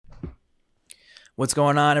What's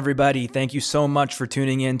going on, everybody? Thank you so much for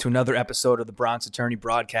tuning in to another episode of the Bronx Attorney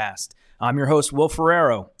Broadcast. I'm your host, Will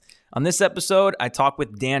Ferrero. On this episode, I talk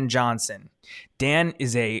with Dan Johnson. Dan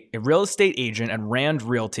is a real estate agent at Rand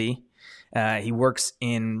Realty. He works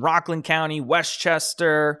in Rockland County,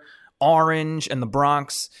 Westchester, Orange, and the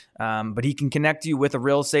Bronx, but he can connect you with a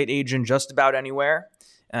real estate agent just about anywhere.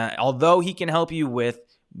 Although he can help you with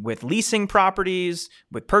leasing properties,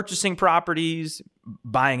 with purchasing properties,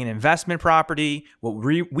 buying an investment property, what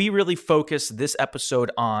we really focus this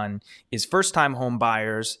episode on is first-time home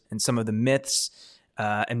buyers and some of the myths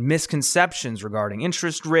and misconceptions regarding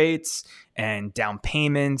interest rates and down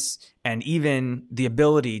payments and even the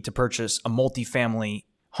ability to purchase a multifamily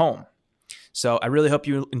home. So I really hope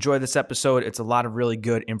you enjoy this episode. It's a lot of really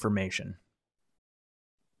good information.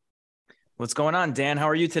 What's going on, Dan? How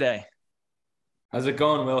are you today? How's it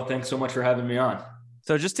going, Will? Thanks so much for having me on.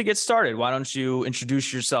 So just to get started, why don't you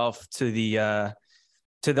introduce yourself to the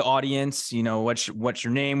audience? You know, what's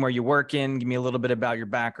your name, where you working? Give me a little bit about your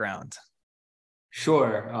background.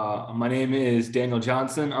 Sure. My name is Daniel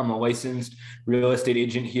Johnson. I'm a licensed real estate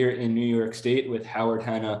agent here in New York State with Howard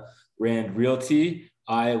Hanna Rand Realty.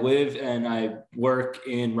 I live and I work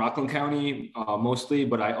in Rockland County mostly,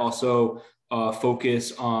 but I also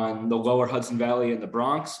focus on the Lower Hudson Valley and the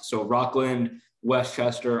Bronx. So Rockland,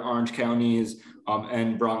 Westchester, Orange counties,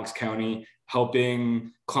 and Bronx County,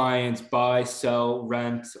 helping clients buy, sell,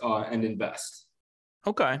 rent, and invest.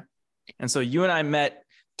 Okay. And so you and I met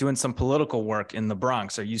doing some political work in the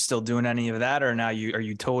Bronx. Are you still doing any of that, or are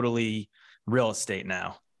you totally real estate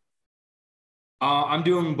now? I'm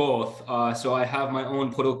doing both. So I have my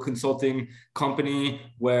own political consulting company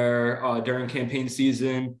where during campaign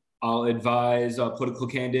season, I'll advise political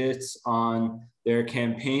candidates on their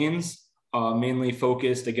campaigns, mainly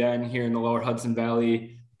focused again here in the Lower Hudson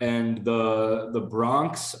Valley and the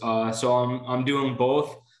Bronx. So I'm doing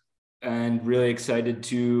both, and really excited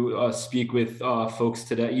to speak with folks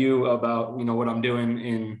today about what I'm doing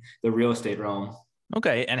in the real estate realm.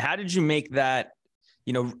 Okay, and how did you make that?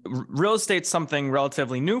 Real estate's something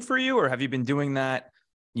relatively new for you, or have you been doing that,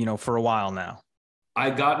 for a while now? I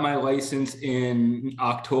got my license in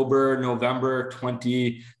November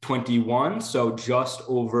 2021. So just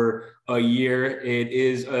over a year. It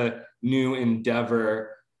is a new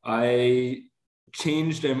endeavor. I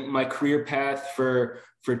changed my career path for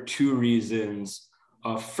two reasons.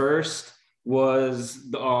 First was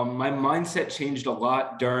my mindset changed a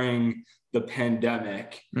lot during the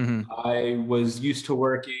pandemic. Mm-hmm. I was used to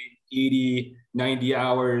working 80, 90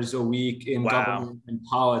 hours a week in government and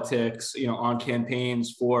politics, on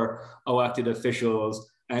campaigns for elected officials.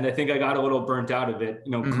 And I think I got a little burnt out of it,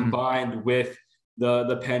 combined with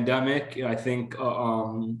the pandemic. I think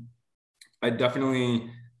I definitely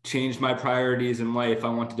changed my priorities in life. I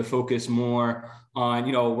wanted to focus more on,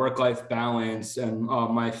 work-life balance and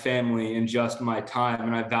my family and just my time.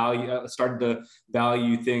 And I started to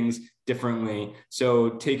value things differently. So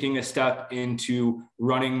taking a step into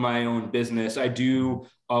running my own business, I do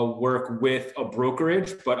work with a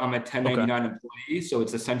brokerage, but I'm a 1099 employee. So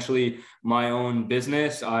it's essentially my own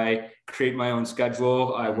business. I create my own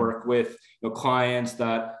schedule. I work with clients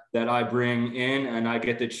that I bring in, and I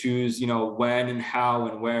get to choose, when and how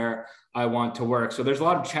and where I want to work. So there's a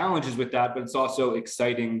lot of challenges with that, but it's also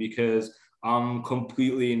exciting because I'm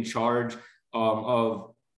completely in charge of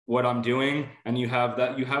what I'm doing. And you have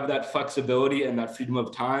that flexibility and that freedom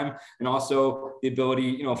of time, and also the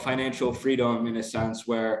ability, financial freedom in a sense,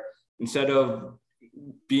 where instead of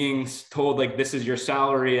being told like this is your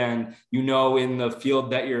salary and in the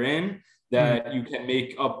field that you're in that you can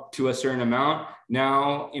make up to a certain amount.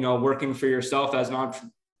 Now, working for yourself as an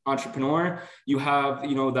entrepreneur, you have,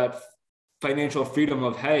 that financial freedom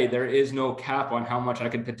of, hey, there is no cap on how much I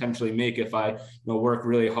could potentially make if I work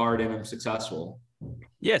really hard and I'm successful.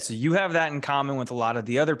 Yeah, so you have that in common with a lot of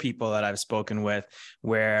the other people that I've spoken with,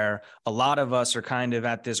 where a lot of us are kind of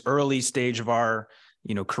at this early stage of our,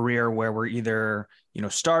 career where we're either,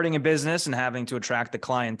 starting a business and having to attract the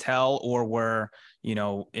clientele, or we're,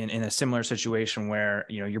 in a similar situation where,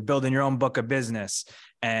 you're building your own book of business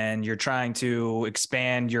and you're trying to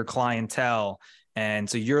expand your clientele. And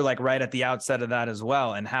so you're like right at the outset of that as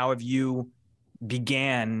well. And how have you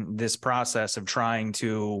began this process of trying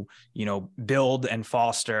to, build and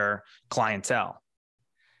foster clientele?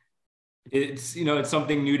 It's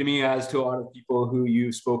something new to me, as to a lot of people who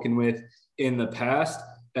you've spoken with in the past.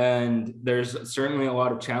 And there's certainly a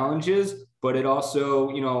lot of challenges, but it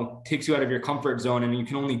also, takes you out of your comfort zone, and you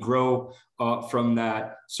can only grow from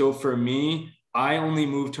that. So for me, I only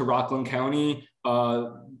moved to Rockland County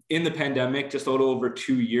in the pandemic, just a little over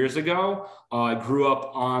 2 years ago. I grew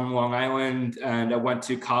up on Long Island, and I went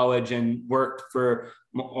to college and worked for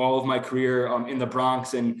all of my career in the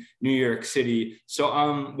Bronx and New York City. So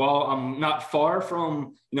while I'm not far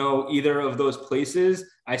from either of those places,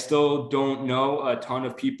 I still don't know a ton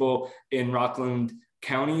of people in Rockland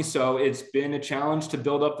County. So it's been a challenge to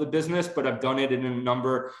build up the business, but I've done it in a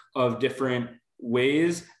number of different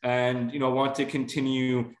ways, and want to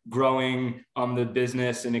continue growing the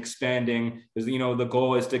business and expanding, because the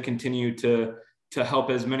goal is to continue to help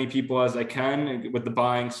as many people as I can with the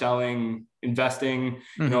buying, selling, investing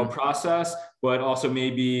process, but also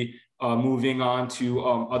maybe moving on to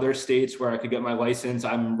other states where I could get my license.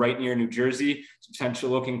 I'm right near New Jersey, so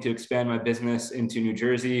potentially looking to expand my business into New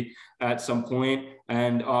Jersey at some point.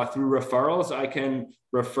 And through referrals, I can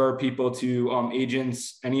refer people to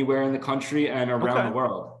agents anywhere in the country and around the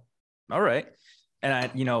world. All right. And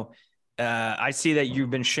I see that you've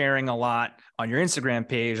been sharing a lot on your Instagram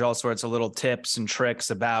page, all sorts of little tips and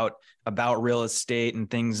tricks about real estate and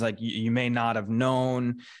things like you may not have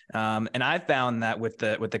known. And I found that with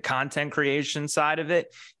the content creation side of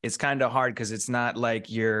it, it's kind of hard because it's not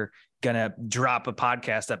like you're going to drop a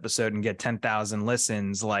podcast episode and get 10,000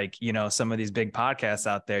 listens. Like, some of these big podcasts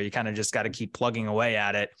out there, you kind of just got to keep plugging away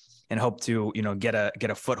at it and hope to, get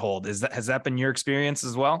a foothold. Has that been your experience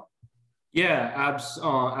as well? Yeah,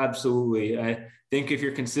 absolutely. I think if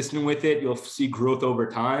you're consistent with it, you'll see growth over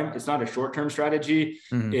time. It's not a short-term strategy.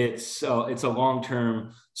 Mm-hmm. It's a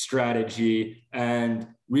long-term strategy. And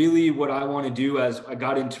really what I want to do as I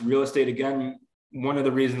got into real estate again, one of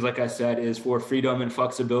the reasons, like I said, is for freedom and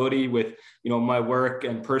flexibility with, my work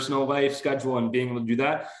and personal life schedule and being able to do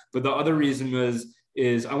that. But the other reason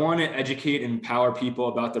is I want to educate and empower people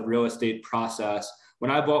about the real estate process.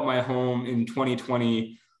 When I bought my home in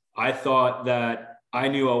 2020, I thought that I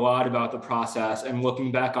knew a lot about the process, and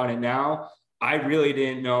looking back on it now, I really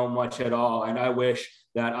didn't know much at all. And I wish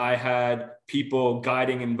that I had people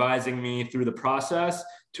guiding and advising me through the process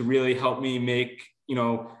to really help me make,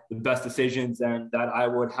 the best decisions, and that I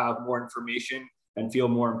would have more information and feel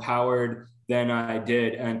more empowered than I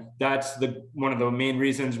did. And that's one of the main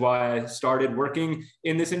reasons why I started working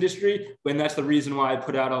in this industry. And that's the reason why I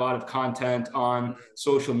put out a lot of content on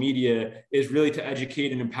social media, is really to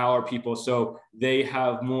educate and empower people so they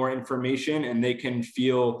have more information and they can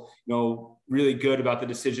feel, really good about the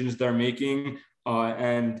decisions they're making,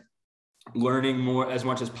 and learning more as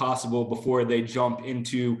much as possible before they jump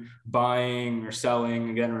into buying or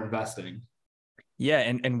selling again or investing. Yeah.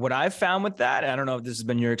 And what I've found with that, I don't know if this has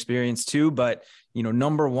been your experience too, but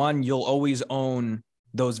number one, you'll always own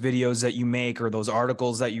those videos that you make or those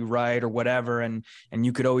articles that you write or whatever. And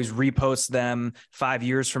you could always repost them 5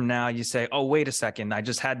 years from now. You say, oh, wait a second, I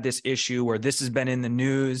just had this issue, or this has been in the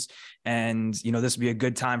news, and, this would be a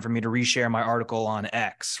good time for me to reshare my article on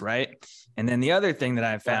X. Right. And then the other thing that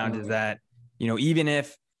I've found is that, even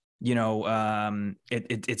if,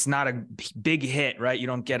 it's not a big hit, right? You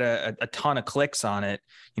don't get a ton of clicks on it.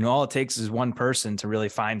 All it takes is one person to really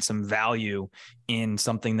find some value in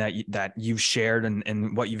something that you've shared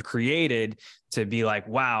and what you've created, to be like,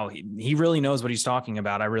 wow, he really knows what he's talking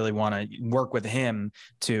about. I really want to work with him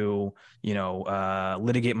to,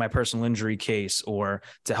 litigate my personal injury case, or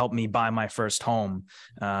to help me buy my first home.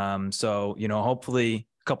 So, hopefully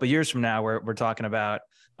a couple of years from now, we're talking about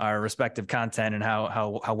our respective content and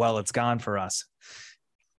how well it's gone for us.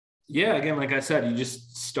 Yeah, again, like I said, you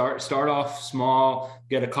just start off small,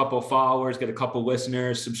 get a couple followers, get a couple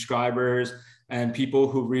listeners, subscribers, and people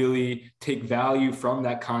who really take value from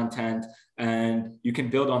that content, and you can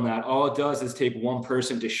build on that. All it does is take one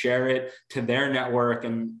person to share it to their network,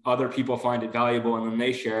 and other people find it valuable, and then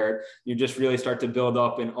they share it. You just really start to build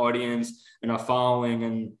up an audience and a following,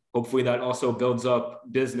 and hopefully that also builds up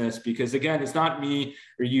business, because again, it's not me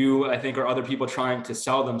or you, I think, or other people trying to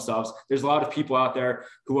sell themselves. There's a lot of people out there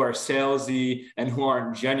who are salesy and who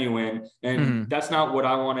aren't genuine. And that's not what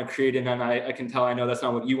I want to create. And I can tell, I know that's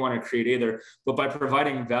not what you want to create either, but by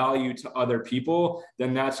providing value to other people,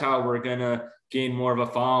 then that's how we're going to gain more of a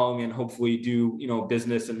following and hopefully do,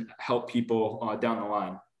 business and help people down the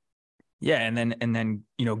line. Yeah. And then,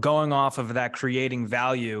 going off of that, creating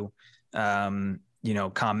value,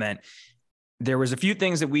 comment. There was a few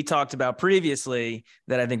things that we talked about previously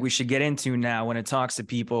that I think we should get into now when we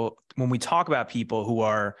talk about people who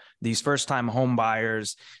are these first-time home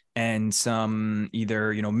buyers, and some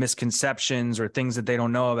either, misconceptions or things that they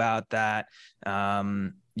don't know about that,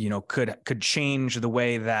 could change the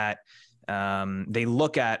way that they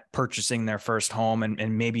look at purchasing their first home,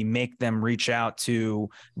 and maybe make them reach out to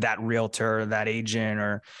that realtor, that agent,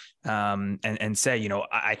 or and say,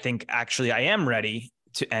 I think actually I am ready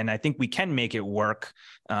and I think we can make it work.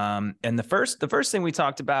 And the first thing we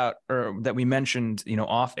talked about, or that we mentioned,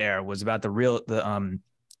 off air, was about the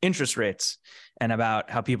interest rates, and about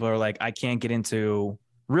how people are like, I can't get into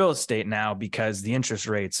real estate now because the interest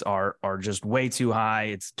rates are just way too high.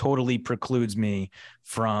 It's totally precludes me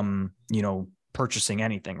from, purchasing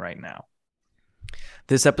anything right now.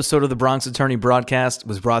 This episode of the Bronx Attorney Broadcast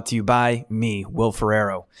was brought to you by me, Will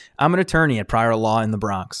Ferrero. I'm an attorney at Prior Law in the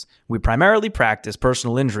Bronx. We primarily practice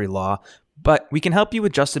personal injury law, but we can help you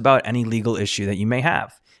with just about any legal issue that you may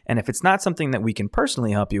have. And if it's not something that we can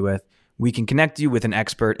personally help you with, we can connect you with an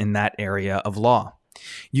expert in that area of law.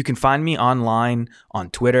 You can find me online on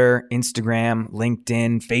Twitter, Instagram,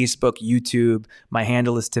 LinkedIn, Facebook, YouTube. My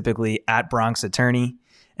handle is typically @Bronx Attorney.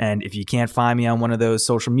 And if you can't find me on one of those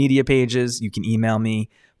social media pages, you can email me,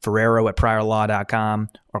 ferrero@priorlaw.com,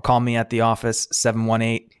 or call me at the office,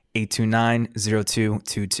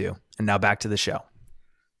 718-829-0222. And now back to the show.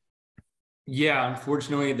 Yeah,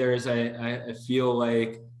 unfortunately, I feel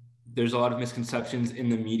like there's a lot of misconceptions in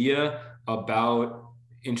the media about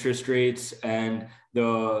interest rates and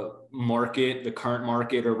the market, the current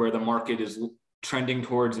market, or where the market is trending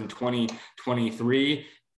towards in 2023.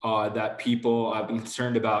 That people have been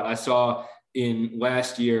concerned about. I saw in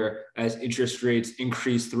last year, as interest rates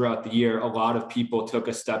increased throughout the year, a lot of people took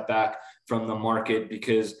a step back from the market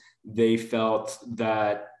because they felt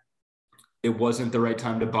that it wasn't the right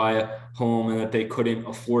time to buy a home and that they couldn't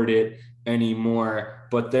afford it anymore.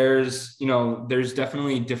 But there's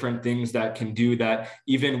definitely different things that can do that,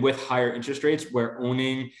 even with higher interest rates, where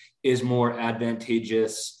owning is more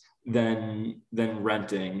advantageous than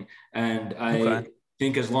renting. And I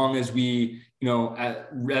think as long as we,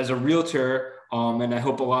 as a realtor, and I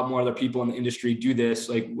hope a lot more other people in the industry do this,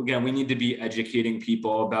 like, again, we need to be educating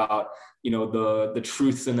people about, the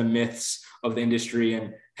truths and the myths of the industry.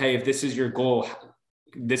 And hey, if this is your goal,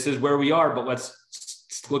 this is where we are, but let's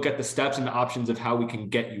look at the steps and the options of how we can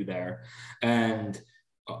get you there. And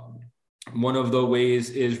one of the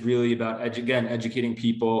ways is really about, educating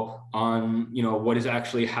people on, what is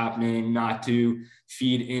actually happening, not to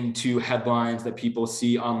feed into headlines that people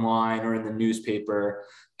see online or in the newspaper.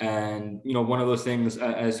 And, one of those things,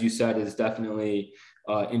 as you said, is definitely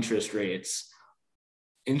interest rates.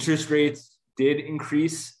 Interest rates did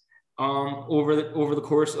increase over the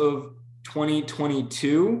course of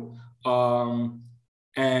 2022.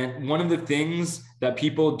 And one of the things that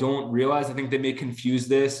people don't realize, I think they may confuse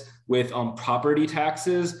this with property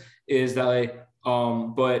taxes, is that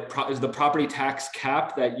is the property tax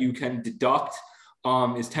cap that you can deduct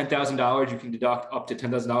is $10,000. You can deduct up to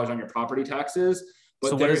 $10,000 on your property taxes. But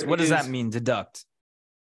so what does that mean, deduct?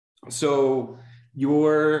 So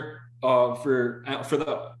your for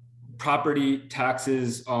the property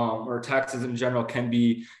taxes or taxes in general can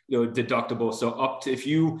be deductible. So if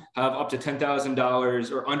you have up to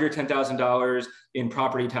 $10,000 or under $10,000 in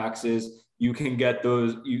property taxes, you can get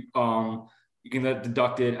those you can get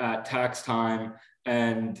deducted at tax time.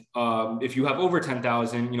 And if you have over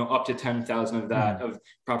 10,000, up to 10,000 of that of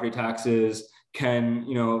property taxes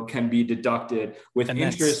can be deducted. With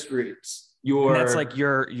interest rates. And that's like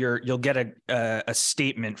you'll get a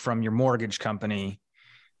statement from your mortgage company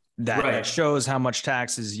that shows how much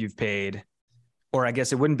taxes you've paid. Or I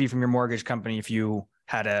guess it wouldn't be from your mortgage company if you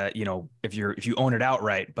had if you own it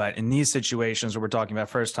outright. But in these situations where we're talking about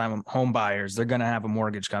first time home buyers, they're going to have a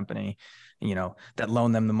mortgage company, that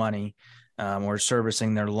loan them the money or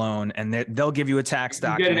servicing their loan, and they'll give you a tax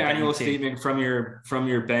document. You get an annual statement from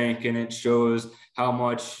your bank, and it shows how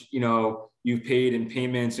much, you've paid in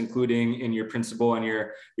payments, including in your principal and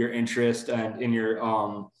your interest and in your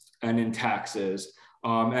and in taxes.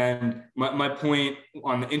 And my point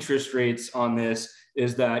on the interest rates on this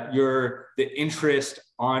is that the interest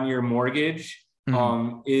on your mortgage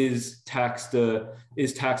is tax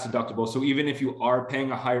deductible. So even if you are paying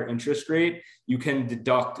a higher interest rate, you can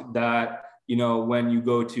deduct that, when you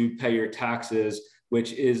go to pay your taxes,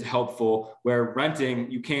 which is helpful. Where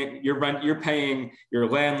renting, you can't. You're paying your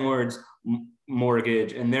landlord's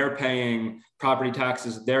mortgage, and they're paying property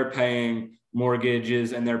taxes. They're paying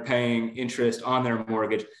mortgages, and they're paying interest on their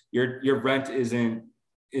mortgage. Your rent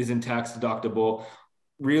isn't tax deductible.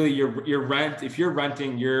 Really, your rent, if you're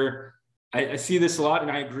renting, I see this a lot,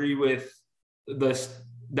 and I agree with the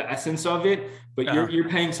essence of it, but you're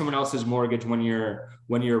paying someone else's mortgage when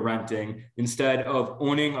you're renting, instead of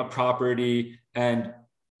owning a property, and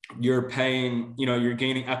you're paying, you're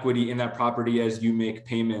gaining equity in that property as you make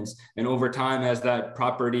payments. And over time, as that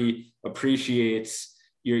property appreciates,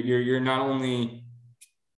 you're not only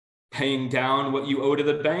paying down what you owe to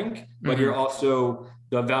the bank, but you're also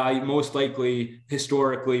the value, most likely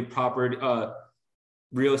historically property,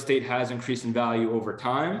 real estate has increased in value over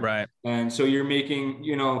time. Right. And so you're making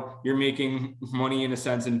money in a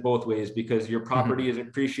sense in both ways, because your property is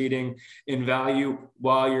appreciating in value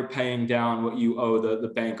while you're paying down what you owe the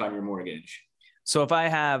bank on your mortgage. So if I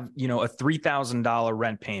have, a $3,000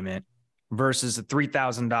 rent payment versus a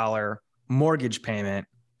 $3,000 mortgage payment,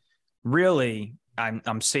 really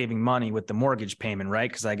I'm saving money with the mortgage payment,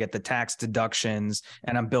 right? Because I get the tax deductions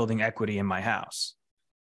and I'm building equity in my house.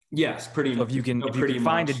 Yes, pretty. So if you can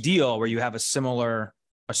find a deal where you have a similar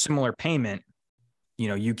payment,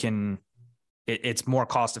 it's more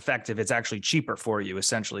cost effective. It's actually cheaper for you,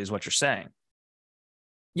 essentially, is what you're saying.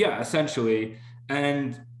 Yeah, essentially.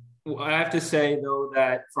 And I have to say though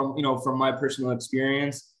that from my personal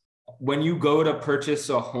experience, when you go to purchase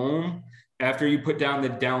a home, after you put down the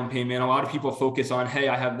down payment, a lot of people focus on, hey,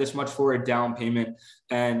 I have this much for a down payment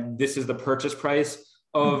and this is the purchase price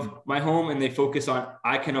of my home. And they focus on,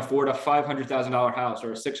 I can afford a $500,000 house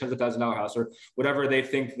or a $600,000 house or whatever they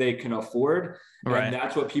think they can afford. Right. And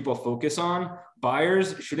that's what people focus on.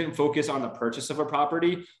 Buyers shouldn't focus on the purchase of a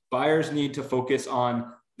property. Buyers need to focus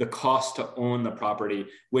on the cost to own the property,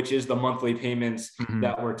 which is the monthly payments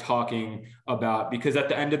that we're talking about. Because at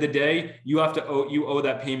the end of the day, you owe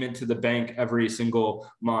that payment to the bank every single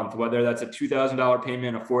month, whether that's a $2,000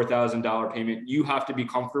 payment, a $4,000 payment. You have to be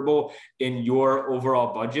comfortable in your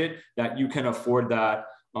overall budget that you can afford that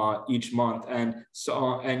each month. And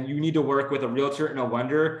you need to work with a realtor and a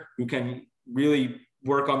lender who can really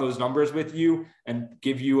work on those numbers with you and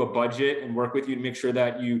give you a budget and work with you to make sure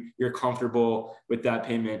that you're comfortable with that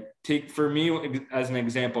payment. Take for me as an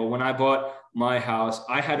example, when I bought my house,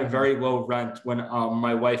 I had a very low rent when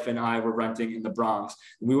my wife and I were renting in the Bronx.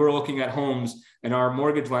 We were looking at homes and our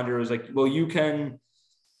mortgage lender was like, well, you can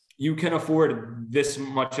afford this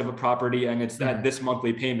much of a property and it's at this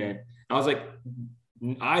monthly payment. I was like,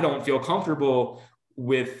 I don't feel comfortable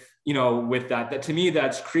with that to me,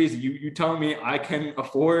 that's crazy. You telling me I can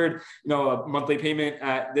afford, a monthly payment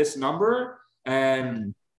at this number.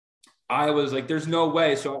 And I was like, there's no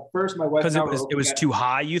way. So at first my wife, because it was too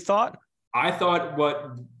high. You thought? I thought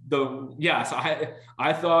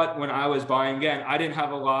I thought when I was buying, again, I didn't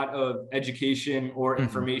have a lot of education or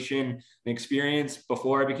information and experience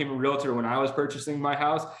before I became a realtor when I was purchasing my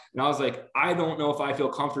house. And I was like, I don't know if I feel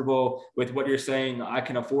comfortable with what you're saying I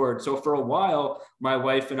can afford. So for a while, my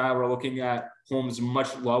wife and I were looking at homes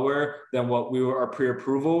much lower than what our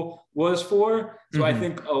pre-approval was for. So I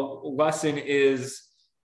think a lesson is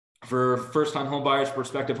for first-time home buyers,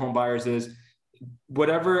 prospective home buyers is,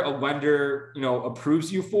 whatever a lender,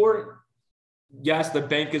 approves you for, yes, the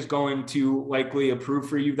bank is going to likely approve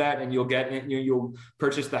for you that, and you'll get it, you'll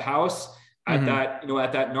purchase the house at that,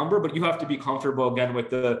 at that number, but you have to be comfortable again with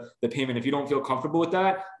the payment. If you don't feel comfortable with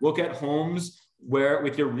that, look at homes where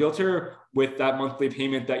with your realtor with that monthly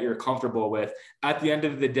payment that you're comfortable with. At the end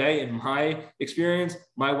of the day, in my experience,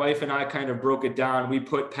 my wife and I kind of broke it down. We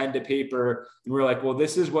put pen to paper and we're like, well,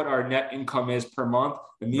 this is what our net income is per month.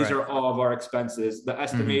 And these are all of our expenses. The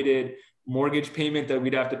estimated mortgage payment that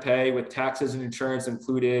we'd have to pay with taxes and insurance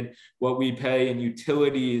included, what we pay in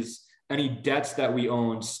utilities, any debts that we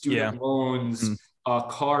own, student loans,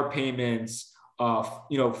 car payments,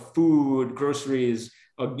 food, groceries,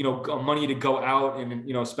 money to go out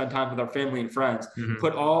and, spend time with our family and friends,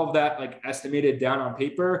 put all of that like estimated down on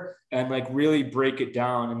paper and like really break it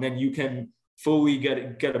down. And then you can fully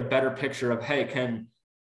get a better picture of, hey, can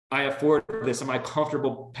I afford this? Am I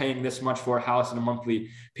comfortable paying this much for a house and a monthly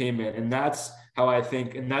payment? And that's how I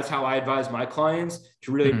think, and that's how I advise my clients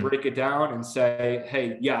to really break it down and say,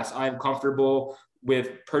 hey, yes, I'm comfortable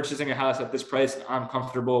with purchasing a house at this price. And I'm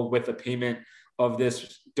comfortable with a payment of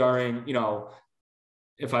this during,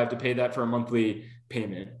 if I have to pay that for a monthly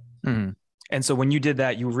payment. And so when you did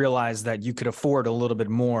that, you realized that you could afford a little bit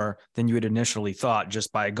more than you had initially thought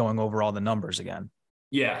just by going over all the numbers again.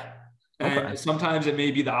 Yeah. And sometimes it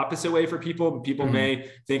may be the opposite way for people. People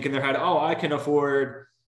may think in their head, oh, I can afford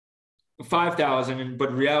 $5,000. But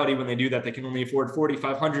in reality, when they do that, they can only afford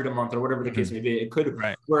 $4,500 a month or whatever the case may be. It could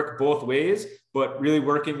work both ways, but really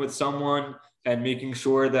working with someone and making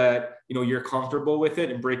sure that, you're comfortable with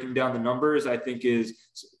it and breaking down the numbers, I think is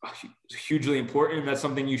hugely important. And that's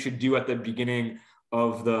something you should do at the beginning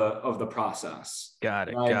of the process. Got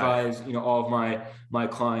it. And I advise, all of my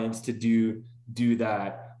clients to do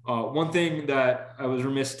that. One thing that I was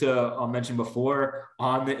remiss to mention before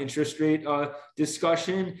on the interest rate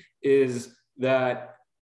discussion is that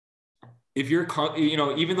if you're,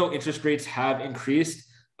 even though interest rates have increased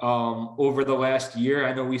over the last year,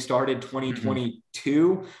 I know we started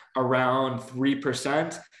 2022 around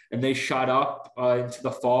 3% and they shot up into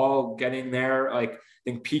the fall, getting there like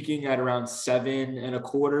think peaking at around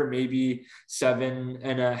 7.25, maybe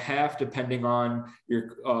 7.5, depending on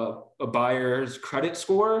your a buyer's credit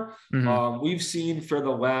score. We've seen for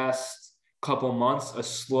the last couple months a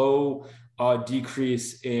slow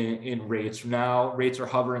decrease in rates. Now rates are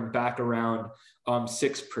hovering back around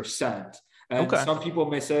 6%. And some people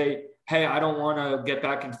may say, hey, I don't want to get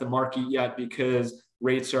back into the market yet because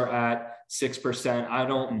rates are at 6%. I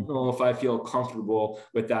don't know if I feel comfortable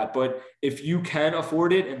with that. But if you can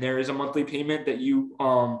afford it and there is a monthly payment that you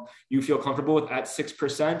feel comfortable with at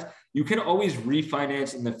 6%, you can always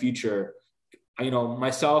refinance in the future.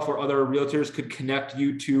 Myself or other realtors could connect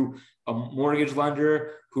you to a mortgage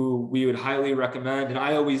lender who we would highly recommend. And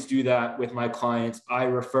I always do that with my clients. I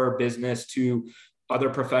refer business to other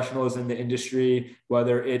professionals in the industry,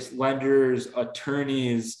 whether it's lenders,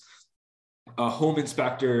 attorneys, home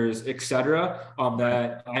inspectors, et cetera,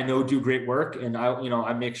 that I know do great work. And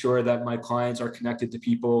I make sure that my clients are connected to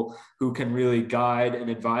people who can really guide and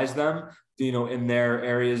advise them, in their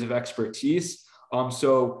areas of expertise.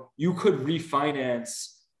 So you could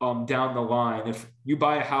refinance down the line. If you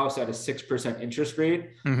buy a house at a 6% interest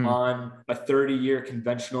rate on a 30-year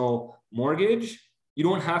conventional mortgage, you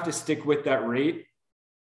don't have to stick with that rate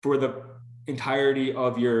for the entirety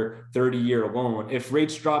of your 30-year loan. If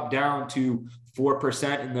rates drop down to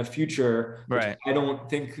 4% in the future, right, I don't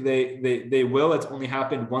think they will. It's only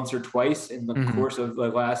happened once or twice in the course of the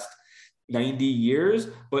last 90 years.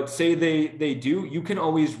 But say they do, you can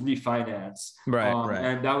always refinance. Right.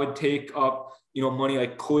 And that would take up, money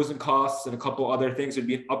like closing costs and a couple other things. It'd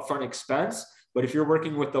be an upfront expense. But if you're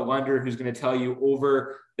working with the lender who's going to tell you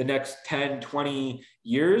over the next 10, 20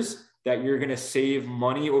 years that you're going to save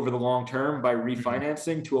money over the long term by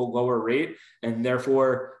refinancing to a lower rate and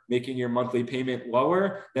therefore making your monthly payment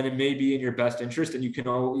lower, then it may be in your best interest. And you can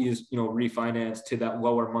always, refinance to that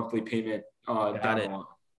lower monthly payment down the line.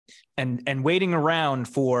 And waiting around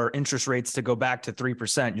for interest rates to go back to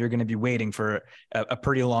 3%, you're going to be waiting for a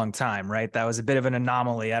pretty long time, right? That was a bit of an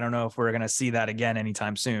anomaly. I don't know if we're going to see that again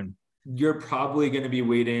anytime soon. You're probably going to be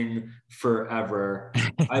waiting forever.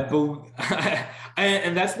 I believe,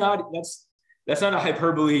 and that's not a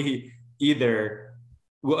hyperbole either.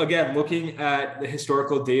 Well, again, looking at the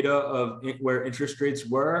historical data of where interest rates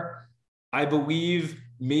were, I believe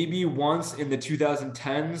maybe once in the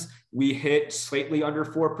 2010s we hit slightly under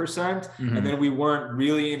 4%, and then we weren't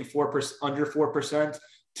really in 4% under 4%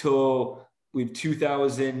 till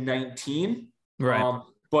 2019. Right.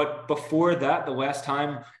 But before that, the last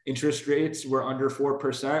time interest rates were under 4%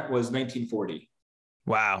 was 1940.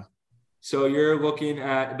 Wow. So you're looking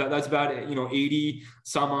at that's about 80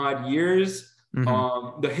 some odd years.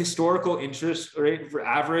 The historical interest rate for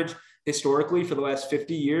average historically for the last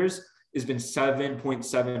 50 years has been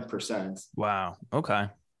 7.7%. Wow. Okay.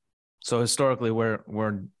 So historically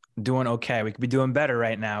we're doing okay. We could be doing better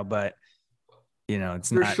right now, but it's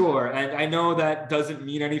for not. Sure. And I know that doesn't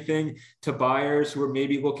mean anything to buyers who are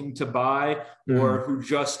maybe looking to buy or who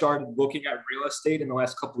just started looking at real estate in the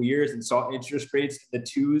last couple of years and saw interest rates in the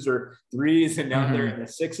 2s or 3s and now they're in the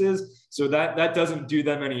 6s. So that doesn't do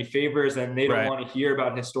them any favors and they don't want to hear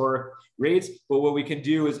about historic rates. But what we can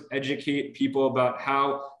do is educate people about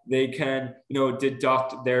how they can,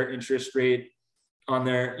 deduct their interest rate on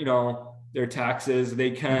their taxes.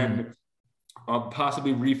 They can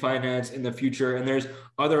possibly refinance in the future. And there's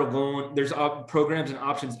there's programs and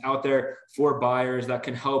options out there for buyers that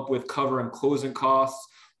can help with covering closing costs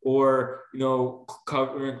or,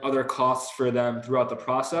 covering other costs for them throughout the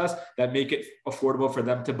process that make it affordable for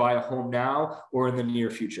them to buy a home now or in the near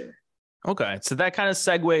future. Okay. So that kind of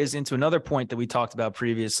segues into another point that we talked about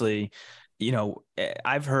previously.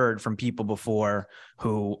 I've heard from people before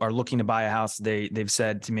who are looking to buy a house. They've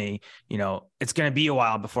said to me, it's going to be a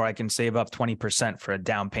while before I can save up 20% for a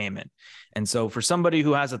down payment. And so for somebody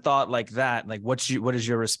who has a thought like that, like what is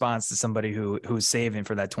your response to somebody who's saving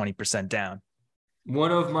for that 20% down?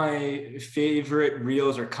 One of my favorite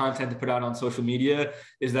reels or content to put out on social media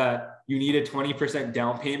is that you need a 20%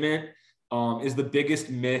 down payment is the biggest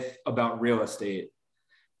myth about real estate.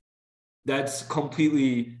 That's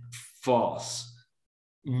completely false.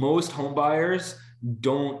 Most home buyers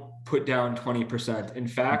don't put down 20%. In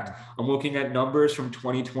fact, I'm looking at numbers from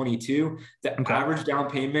 2022. The average down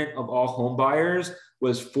payment of all home buyers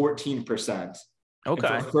was 14%. Okay.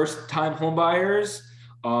 And for first-time home buyers,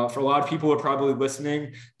 for a lot of people who are probably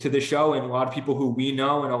listening to the show and a lot of people who we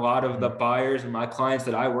know and a lot of the buyers and my clients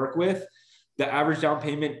that I work with, the average down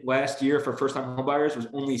payment last year for first-time home buyers was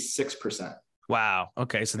only 6%. Wow.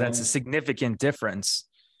 Okay. So that's a significant difference.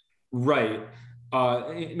 Right.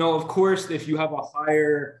 Of course, if you have a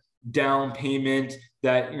higher down payment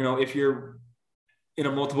that, if you're in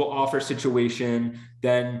a multiple offer situation,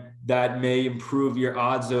 then that may improve your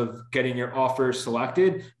odds of getting your offer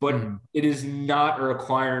selected, but it is not a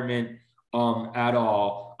requirement at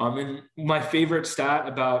all. And my favorite stat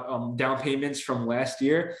about down payments from last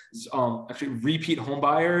year is actually repeat home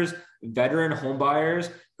buyers, veteran home buyers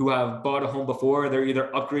who have bought a home before. They're either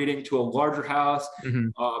upgrading to a larger house,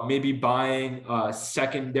 maybe buying a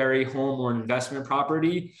secondary home or investment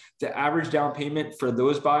property. The average down payment for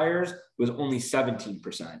those buyers was only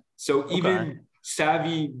 17%. So even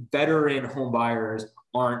savvy veteran home buyers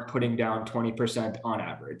aren't putting down 20% on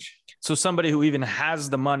average. So somebody who even has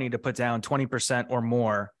the money to put down 20% or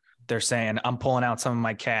more, they're saying, I'm pulling out some of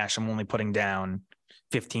my cash. I'm only putting down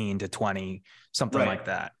 15 to 20, something like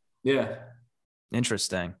that. Yeah.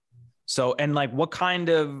 Interesting. So, and like, what kind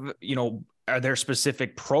of, are there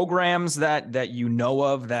specific programs that you know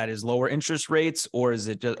of that is lower interest rates, or is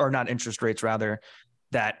it just, or not interest rates rather,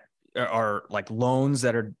 that are like loans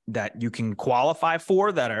that you can qualify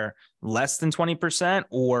for that are less than 20%,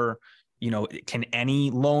 or, can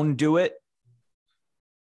any loan do it?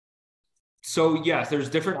 So yes, there's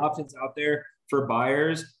different options out there for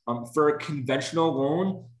buyers. For a conventional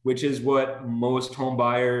loan, which is what most home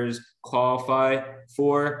buyers qualify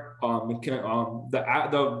for,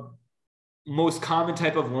 the most common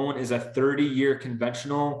type of loan is a 30-year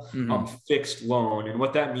conventional fixed loan. And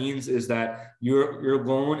what that means is that your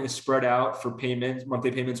loan is spread out for payments,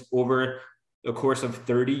 monthly payments over the course of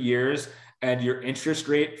 30 years. And your interest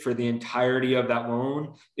rate for the entirety of that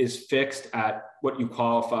loan is fixed at what you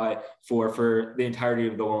qualify for the entirety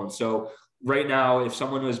of the loan. So right now, if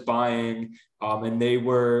someone was buying and they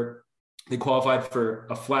qualified for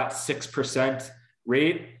a flat 6%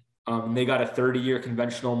 rate, and they got a 30-year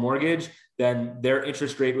conventional mortgage, then their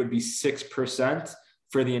interest rate would be 6%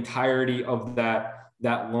 for the entirety of that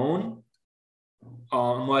loan,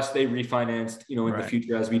 unless they refinanced, in the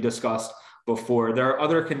future, as we discussed before. There are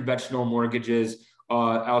other conventional mortgages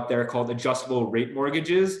out there called adjustable rate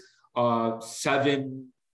mortgages. 5, 7,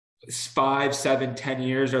 10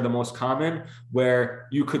 years are the most common, where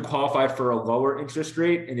you could qualify for a lower interest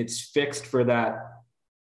rate and it's fixed for that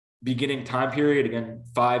beginning time period, again,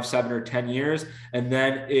 5, 7, or 10 years. And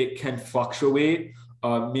then it can fluctuate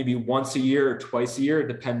maybe once a year or twice a year,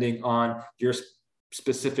 depending on your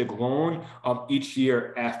specific loan each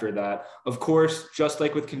year after that. Of course, just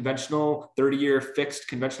like with conventional 30-year fixed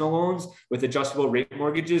conventional loans, with adjustable rate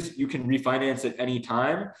mortgages, you can refinance at any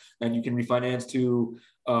time, and you can refinance to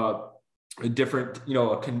a different,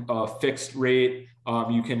 a fixed rate.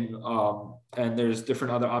 You can, and there's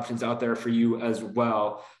different other options out there for you as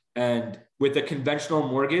well. And with a conventional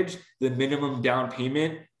mortgage, the minimum down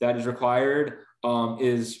payment that is required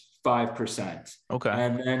is 5%. Okay.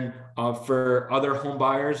 And then for other home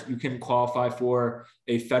buyers, you can qualify for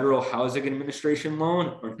a Federal Housing Administration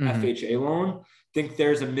loan or an FHA loan. I think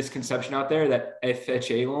there's a misconception out there that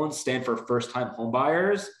FHA loans stand for first-time home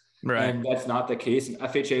buyers. Right. And that's not the case. An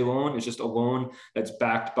FHA loan is just a loan that's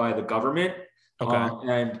backed by the government.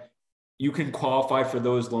 Okay. And you can qualify for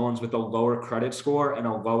those loans with a lower credit score and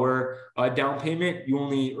a lower down payment.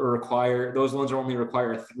 Those loans only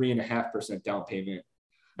require a 3.5% down payment.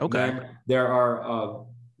 Okay. Then there are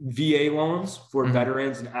VA loans for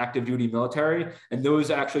veterans and active duty military, and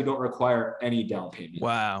those actually don't require any down payment.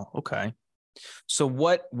 Wow. Okay. So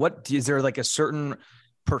what is there like a certain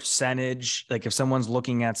percentage? Like if someone's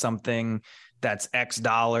looking at something that's X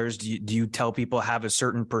dollars, do you tell people have a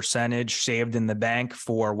certain percentage saved in the bank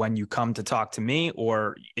for when you come to talk to me,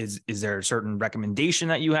 or is there a certain recommendation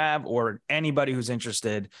that you have, or anybody who's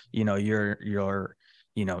interested, you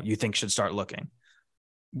think should start looking?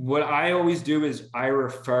 What I always do is I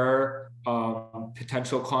refer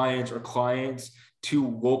potential clients or clients to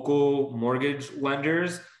local mortgage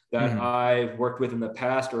lenders that I've worked with in the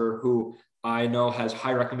past, or who I know has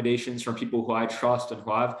high recommendations from people who I trust and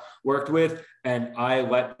who I've worked with. And I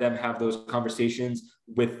let them have those conversations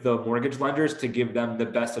with the mortgage lenders to give them the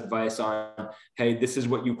best advice on, hey, this is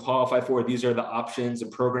what you qualify for. These are the options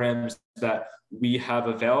and programs that we have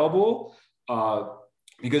available.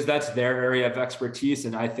 Because that's their area of expertise.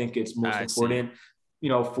 And I think it's most important,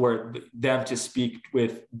 for them to speak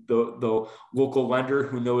with the local lender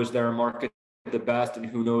who knows their market the best and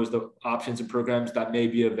who knows the options and programs that may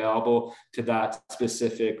be available to that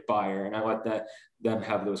specific buyer. And I let them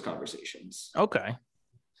have those conversations. Okay.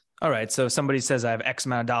 All right. So if somebody says I have X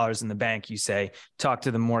amount of dollars in the bank, you say, talk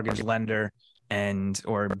to the mortgage lender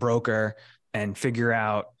or broker and figure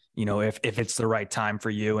out, if it's the right time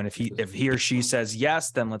for you. And if he or she says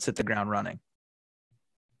yes, then let's hit the ground running.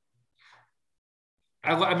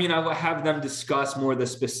 I mean, I will have them discuss more the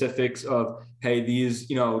specifics of, hey, these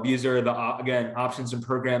are the, again, options and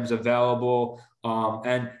programs available.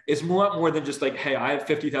 And it's more than just like, hey, I have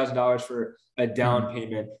 $50,000 for a down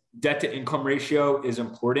payment. Debt to income ratio is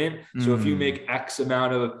important. So if you make X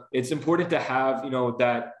amount of, it's important to have,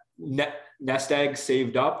 that nest egg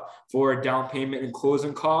saved up for down payment and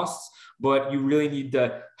closing costs, but you really need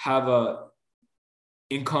to have a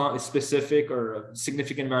specific or a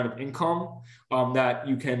significant amount of income that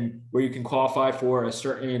where you can qualify for a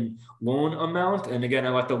certain loan amount. And again, I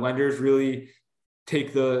let the lenders really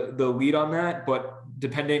take the lead on that. But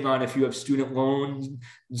depending on if you have student loans,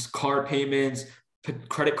 car payments,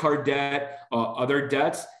 credit card debt, other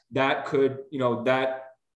debts, that could, that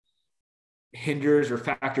hinders or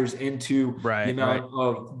factors into the amount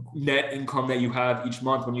of net income that you have each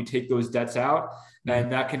month when you take those debts out.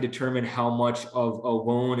 And that can determine how much of a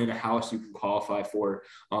loan in a house you can qualify for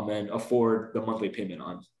and afford the monthly payment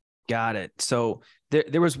on. Got it. So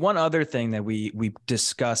there was one other thing that we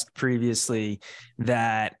discussed previously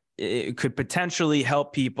that it could potentially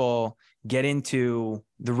help people get into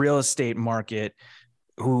the real estate market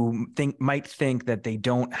who might think that they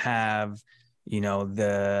don't have,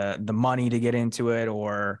 the money to get into it,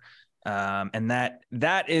 or and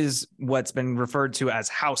that is what's been referred to as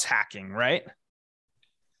house hacking, right?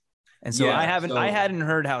 And so I hadn't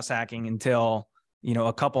heard house hacking until,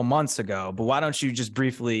 a couple months ago, but why don't you just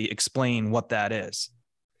briefly explain what that is?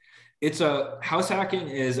 House hacking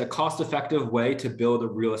is a cost-effective way to build a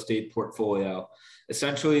real estate portfolio.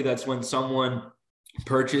 Essentially, that's when someone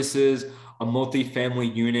purchases a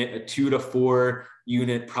multifamily unit, a 2 to 4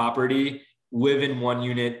 unit property, live in one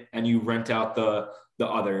unit, and you rent out the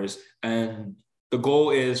others. And the goal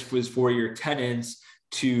is for your tenants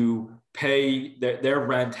to pay their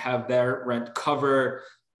rent, have their rent cover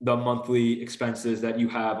the monthly expenses that you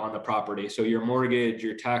have on the property. So your mortgage,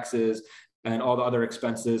 your taxes, and all the other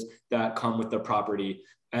expenses that come with the property.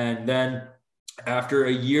 And then after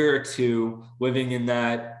a year or two living in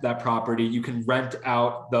that property, you can rent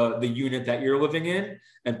out the unit that you're living in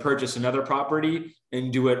and purchase another property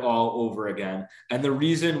and do it all over again. And the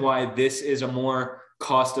reason why this is a more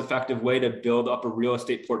cost-effective way to build up a real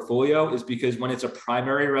estate portfolio is because when it's a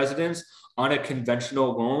primary residence on a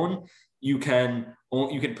conventional loan, you can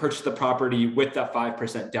purchase the property with that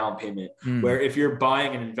 5% down payment. Where if you're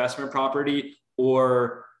buying an investment property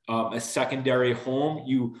or a secondary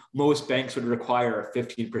home, most banks would require a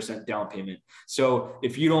 15% down payment. So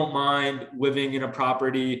if you don't mind living in a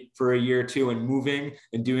property for a year or two and moving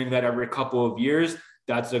and doing that every couple of years,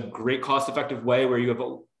 that's a great cost-effective way where you have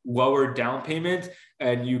a lower down payment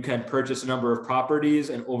and you can purchase a number of properties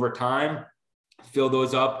and over time fill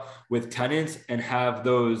those up with tenants and have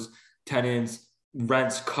those tenants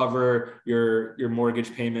rents cover your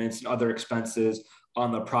mortgage payments and other expenses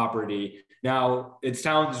on the property. Now, it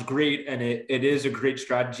sounds great, and it is a great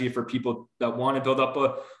strategy for people that want to build up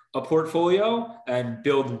a portfolio and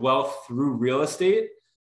build wealth through real estate.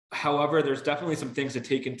 However, there's definitely some things to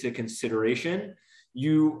take into consideration.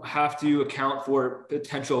 You have to account for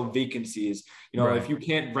potential vacancies. If you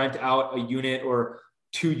can't rent out a unit or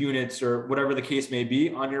 2 units or whatever the case may be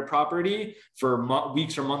on your property for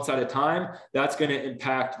weeks or months at a time, that's going to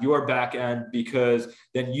impact your back end, because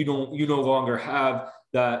then you no longer have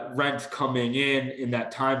that rent coming in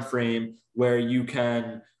that time frame where you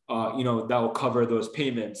can that will cover those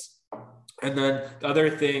payments. And then the other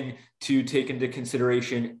thing to take into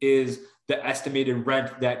consideration is the estimated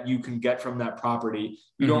rent that you can get from that property.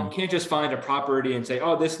 You can't just find a property and say,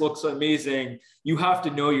 oh, this looks amazing. You have to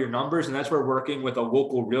know your numbers. And that's where working with a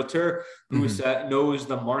local realtor who knows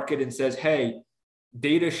the market and says, hey,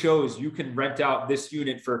 data shows you can rent out this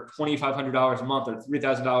unit for $2,500 a month or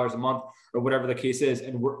 $3,000 a month or whatever the case is,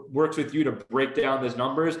 and works with you to break down those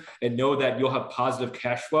numbers and know that you'll have positive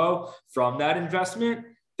cash flow from that investment.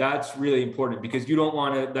 That's really important, because you don't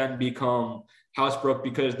want to then become house broke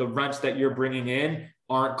because the rents that you're bringing in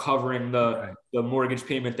aren't covering the mortgage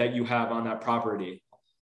payment that you have on that property.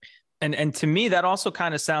 And to me, that also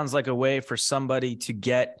kind of sounds like a way for somebody to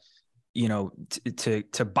get,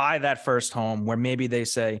 to buy that first home where maybe they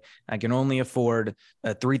say, I can only afford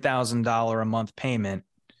a $3,000 a month payment,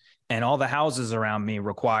 and all the houses around me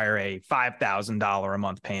require a $5,000 a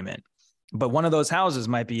month payment. But one of those houses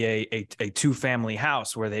might be a 2-family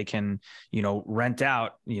house where they can, rent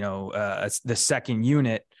out, the second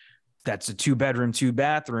unit that's a 2-bedroom,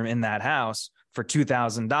 2-bathroom in that house for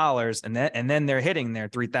 $2,000. And then they're hitting their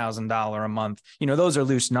 $3,000 a month. Those are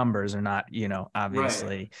loose numbers, or not,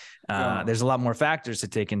 obviously. Right. There's a lot more factors to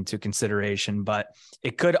take into consideration, but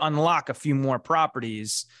it could unlock a few more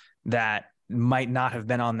properties that might not have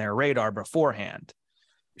been on their radar beforehand.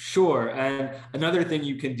 Sure. And another thing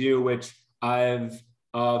you can do, which I've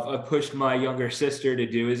pushed my younger sister to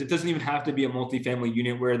do, is it doesn't even have to be a multifamily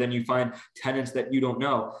unit where then you find tenants that you don't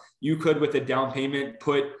know. You could, with a down payment,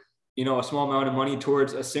 put a small amount of money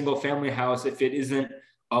towards a single family house if it isn't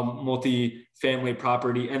a multi-family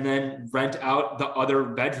property, and then rent out the other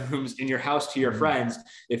bedrooms in your house to your friends.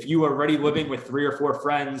 If you are already living with 3 or 4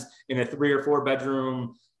 friends in a 3 or 4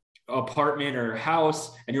 bedroom apartment or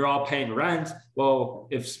house and you're all paying rent, well,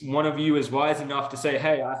 if one of you is wise enough to say,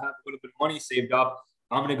 hey, I have a little bit of money saved up,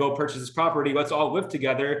 I'm going to go purchase this property, let's all live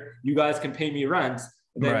together, you guys can pay me rent.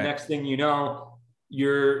 And then next thing you know,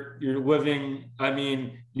 you're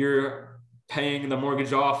paying the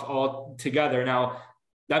mortgage off all together. Now,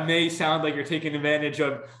 that may sound like you're taking advantage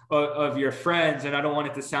of your friends, and I don't want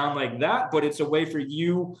it to sound like that, but it's a way for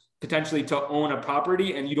you potentially to own a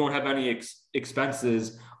property and you don't have any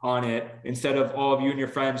expenses on it, instead of all of you and your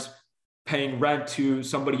friends paying rent to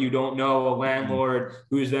somebody you don't know, a landlord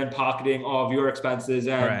who is then pocketing all of your expenses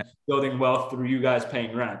and building wealth through you guys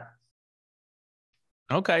paying rent.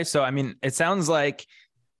 Okay. So, I mean, it sounds like,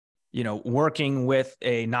 working with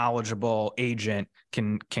a knowledgeable agent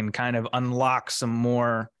can kind of unlock some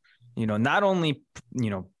more, not only,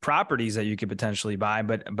 properties that you could potentially buy,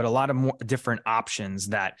 but a lot of more different options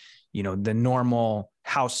that, the normal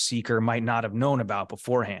house seeker might not have known about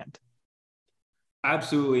beforehand.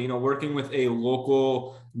 Absolutely. Working with a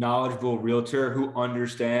local knowledgeable realtor who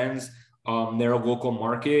understands their local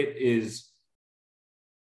market is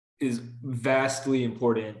vastly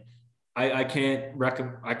important. I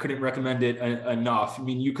couldn't recommend it enough. I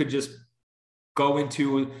mean, you could just go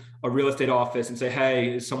into a real estate office and say,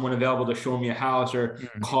 hey, is someone available to show me a house? Or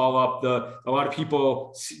call up a lot of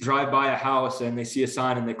people drive by a house and they see a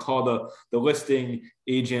sign and they call the listing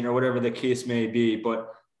agent or whatever the case may be.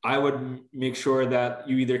 But I would make sure that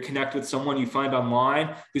you either connect with someone you find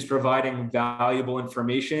online who's providing valuable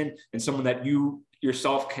information, and someone that you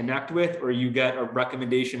yourself connect with, or you get a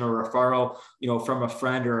recommendation or referral, from a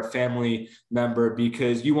friend or a family member,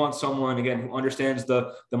 because you want someone, again, who understands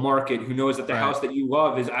the market, who knows that the house that you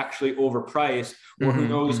love is actually overpriced, or who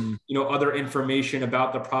knows, other information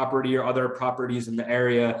about the property or other properties in the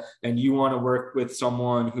area. And you want to work with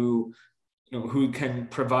someone who can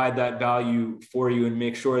provide that value for you and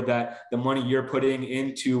make sure that the money you're putting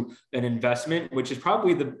into an investment, which is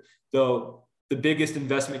probably the biggest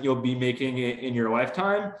investment you'll be making in your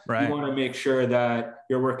lifetime. You want to make sure that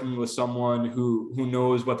you're working with someone who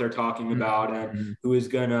knows what they're talking about, and who is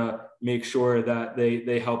going to make sure that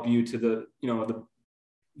they help you to the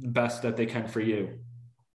best that they can for you.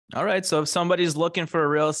 All right. So if somebody's looking for a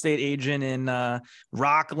real estate agent in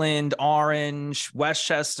Rockland, Orange,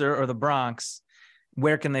 Westchester, or the Bronx,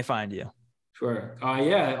 where can they find you? Sure.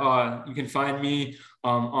 You can find me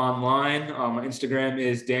online. My Instagram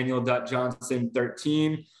is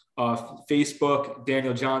daniel.johnson13. Facebook,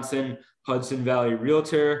 Daniel Johnson, Hudson Valley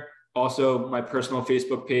Realtor. Also, my personal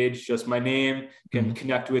Facebook page, just my name. You can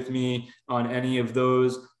connect with me on any of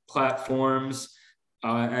those platforms.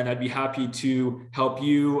 And I'd be happy to help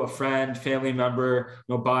you, a friend, family member,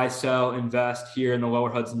 buy, sell, invest here in the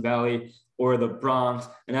Lower Hudson Valley or the Bronx.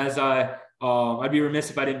 And as I'd be remiss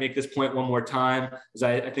if I didn't make this point one more time, as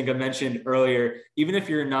I think I mentioned earlier, even if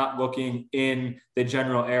you're not looking in the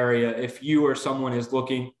general area, if you or someone is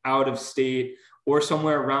looking out of state or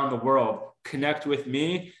somewhere around the world, connect with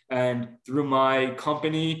me, and through my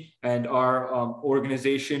company and our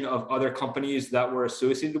organization of other companies that we're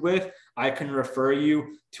associated with, I can refer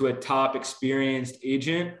you to a top experienced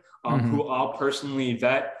agent who I'll personally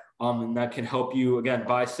vet, and that can help you, again,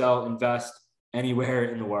 buy, sell, invest anywhere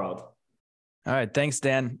in the world. All right. Thanks,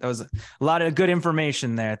 Dan. That was a lot of good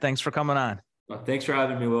information there. Thanks for coming on. Well, thanks for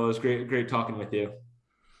having me, Will. It was great talking with you.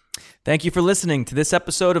 Thank you for listening to this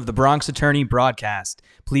episode of the Bronx Attorney Broadcast.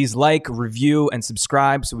 Please like, review, and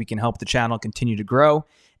subscribe so we can help the channel continue to grow.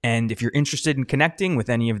 And if you're interested in connecting with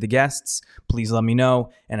any of the guests, please let me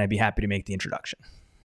know, and I'd be happy to make the introduction.